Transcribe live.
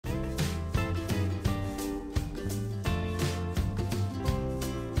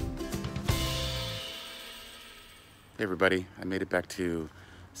Hey everybody, I made it back to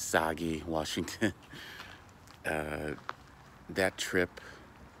Sagi, Washington. That trip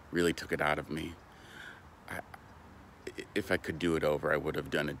really took it out of me. I, if I could do it over, I would have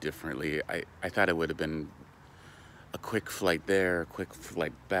done it differently. I thought it would have been a quick flight there, a quick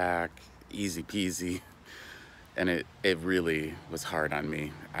flight back, easy peasy. And it really was hard on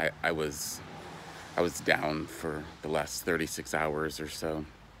me. I was down for the last 36 hours or so,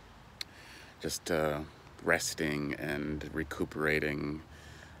 just resting and recuperating,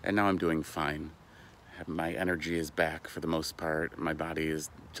 and now I'm doing fine. My energy is back for the most part. My body is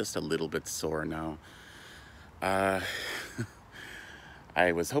just a little bit sore now. Uh,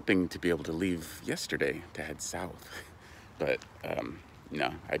 I was hoping to be able to leave yesterday to head south, but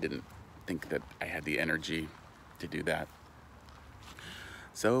no, I didn't think that I had the energy to do that.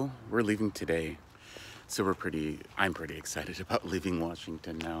 So we're leaving today. So I'm pretty excited about leaving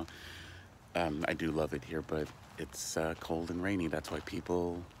Washington now. I do love it here, but it's cold and rainy. That's why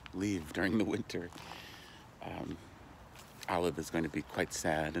people leave during the winter. Olive is going to be quite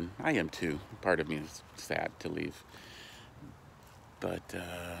sad, and I am too. Part of me is sad to leave. But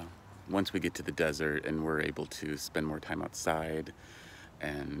once we get to the desert and we're able to spend more time outside,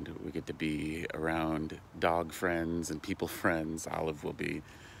 and we get to be around dog friends and people friends, Olive will be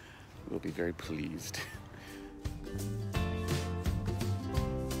very pleased.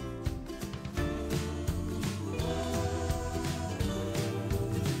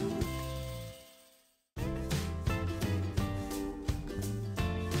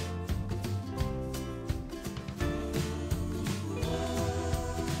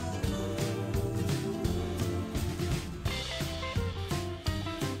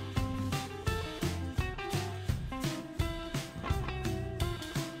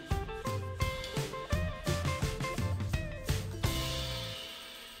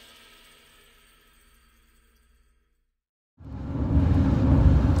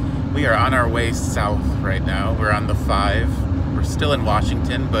 We are on our way south right now. We're on the 5. We're still in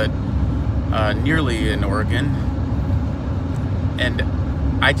Washington, but nearly in Oregon. And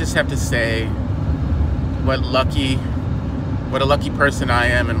I just have to say, what a lucky person I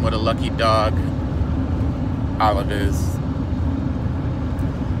am, and what a lucky dog Olive is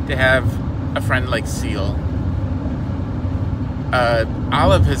to have a friend like Seal.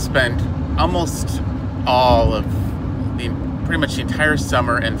 Olive has spent almost all of pretty much the entire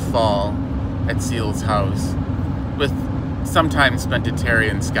summer and fall at Seal's house, with some time spent at Terry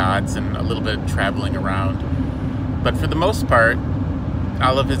and Scott's and a little bit traveling around. But for the most part,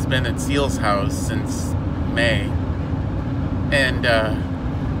 Olive has been at Seal's house since May, and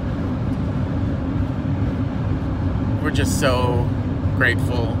we're just so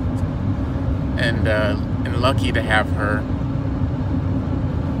grateful and lucky to have her.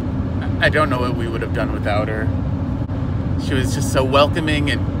 I don't know what we would have done without her. She was just so welcoming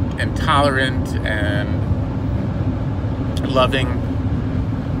and tolerant and loving.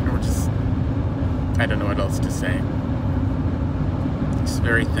 I don't know what else to say. Just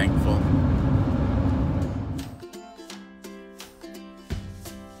very thankful.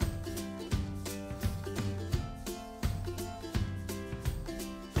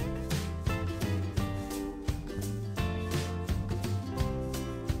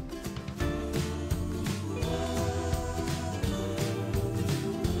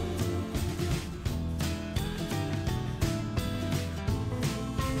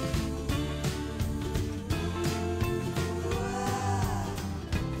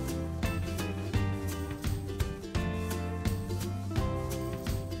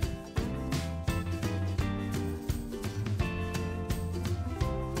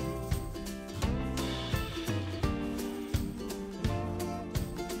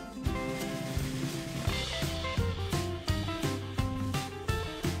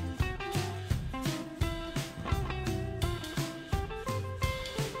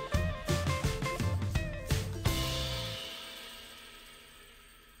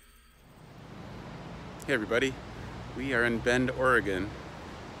 Hey everybody, we are in Bend, Oregon,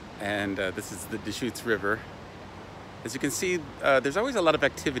 and this is the Deschutes River. As you can see, there's always a lot of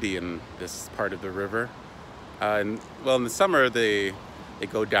activity in this part of the river. In the summer they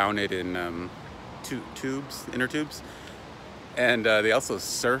go down it in inner tubes, and they also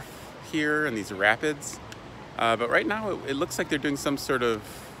surf here in these rapids. But right now it looks like they're doing some sort of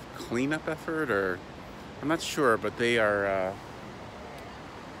cleanup effort, or I'm not sure, but they are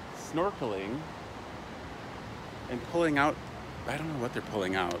snorkeling and pulling out, I don't know what they're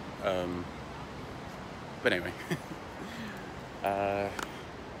pulling out. But anyway,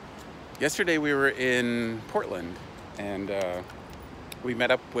 yesterday we were in Portland, and we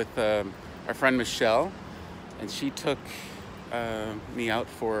met up with our friend Michelle, and she took me out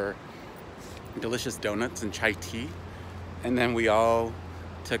for delicious donuts and chai tea, and then we all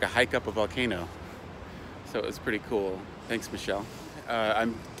took a hike up a volcano. So it was pretty cool. Thanks, Michelle.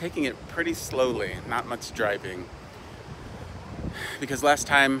 I'm taking it pretty slowly, not much driving, because last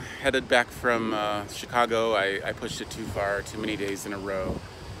time headed back from Chicago, I pushed it too far, too many days in a row,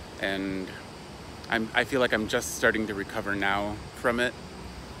 and I feel like I'm just starting to recover now from it.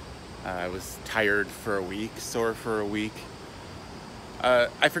 I was tired for a week, sore for a week.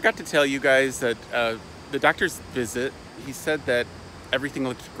 I forgot to tell you guys that the doctor's visit, he said that everything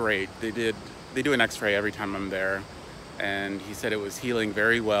looked great. They do an x-ray every time I'm there, and he said it was healing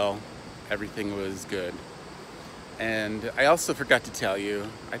very well. Everything was good. And I also forgot to tell you,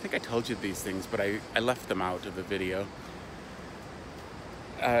 I think I told you these things, but I left them out of the video.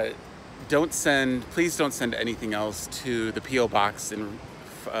 Please don't send anything else to the P.O. Box in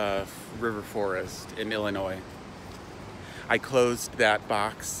River Forest in Illinois. I closed that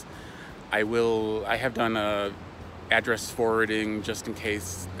box. I have done a address forwarding just in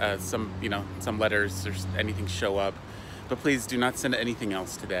case some letters or anything show up, but please do not send anything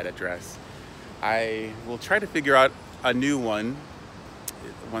else to that address. I will try to figure out a new one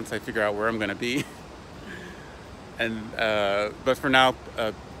once I figure out where I'm going to be. And but for now,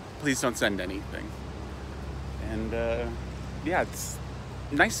 please don't send anything. And yeah, it's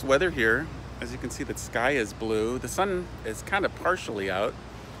nice weather here. As you can see, the sky is blue. The sun is kind of partially out.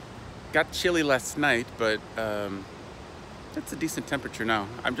 Got chilly last night, but it's a decent temperature now.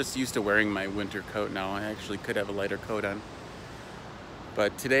 I'm just used to wearing my winter coat now. I actually could have a lighter coat on.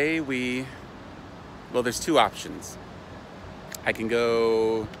 But today well, there's two options. I can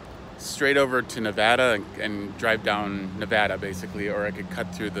go straight over to Nevada and drive down Nevada, basically, or I could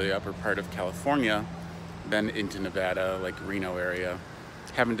cut through the upper part of California, then into Nevada, like Reno area.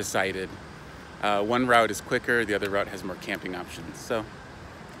 Haven't decided. One route is quicker, the other route has more camping options, so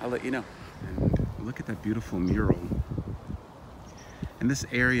I'll let you know. And look at that beautiful mural. And this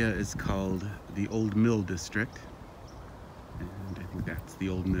area is called the Old Mill District. And I think that's the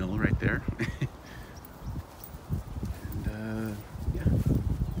old mill right there. And yeah.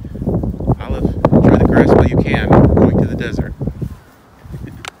 Olive, enjoy the grass while you can, going to the desert.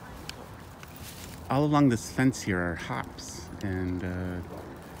 All along this fence here are hops, and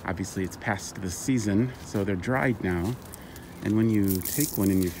obviously it's past the season, so they're dried now. And when you take one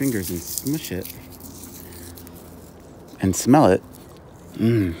in your fingers and smush it and smell it,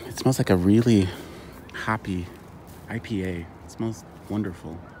 it smells like a really hoppy IPA. It smells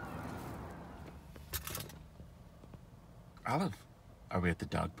wonderful. Olive, are we at the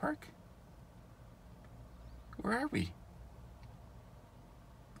dog park? Where are we?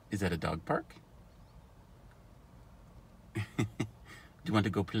 Is that a dog park? Do you want to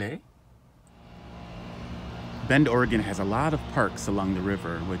go play? Bend, Oregon has a lot of parks along the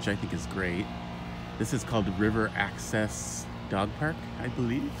river, which I think is great. This is called River Access Dog Park, I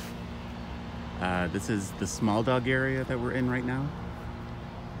believe. This is the small dog area that we're in right now.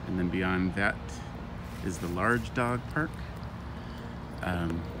 And then beyond that is the large dog park.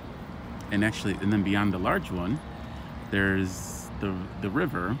 And then beyond the large one, there's the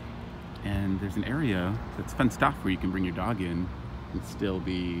river, and there's an area that's fenced off where you can bring your dog in and still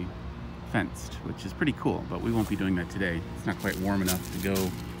be fenced, which is pretty cool, but we won't be doing that today. It's not quite warm enough to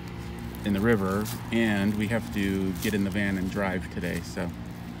go in the river, and we have to get in the van and drive today. So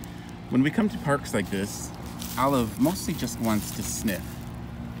when we come to parks like this, Olive mostly just wants to sniff.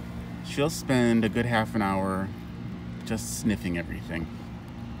 She'll spend a good half an hour just sniffing everything.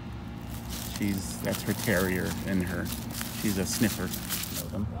 That's her terrier in her. She's a sniffer.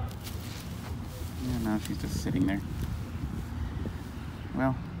 Yeah, no, she's just sitting there.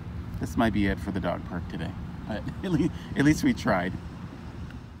 Well, this might be it for the dog park today. But at least we tried.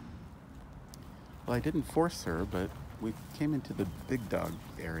 Well, I didn't force her, but we came into the big dog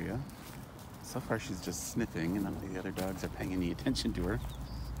area. So far she's just sniffing, and none of the other dogs are paying any attention to her.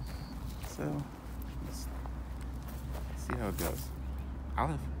 So, let's see how it goes.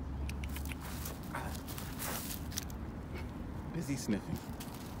 Olive. Busy sniffing.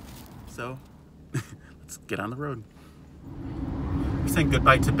 So, let's get on the road. We're saying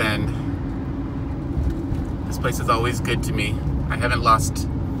goodbye to Bend. This place is always good to me. I haven't lost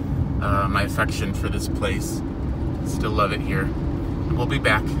my affection for this place. Still love it here. And we'll be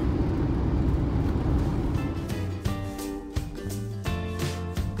back.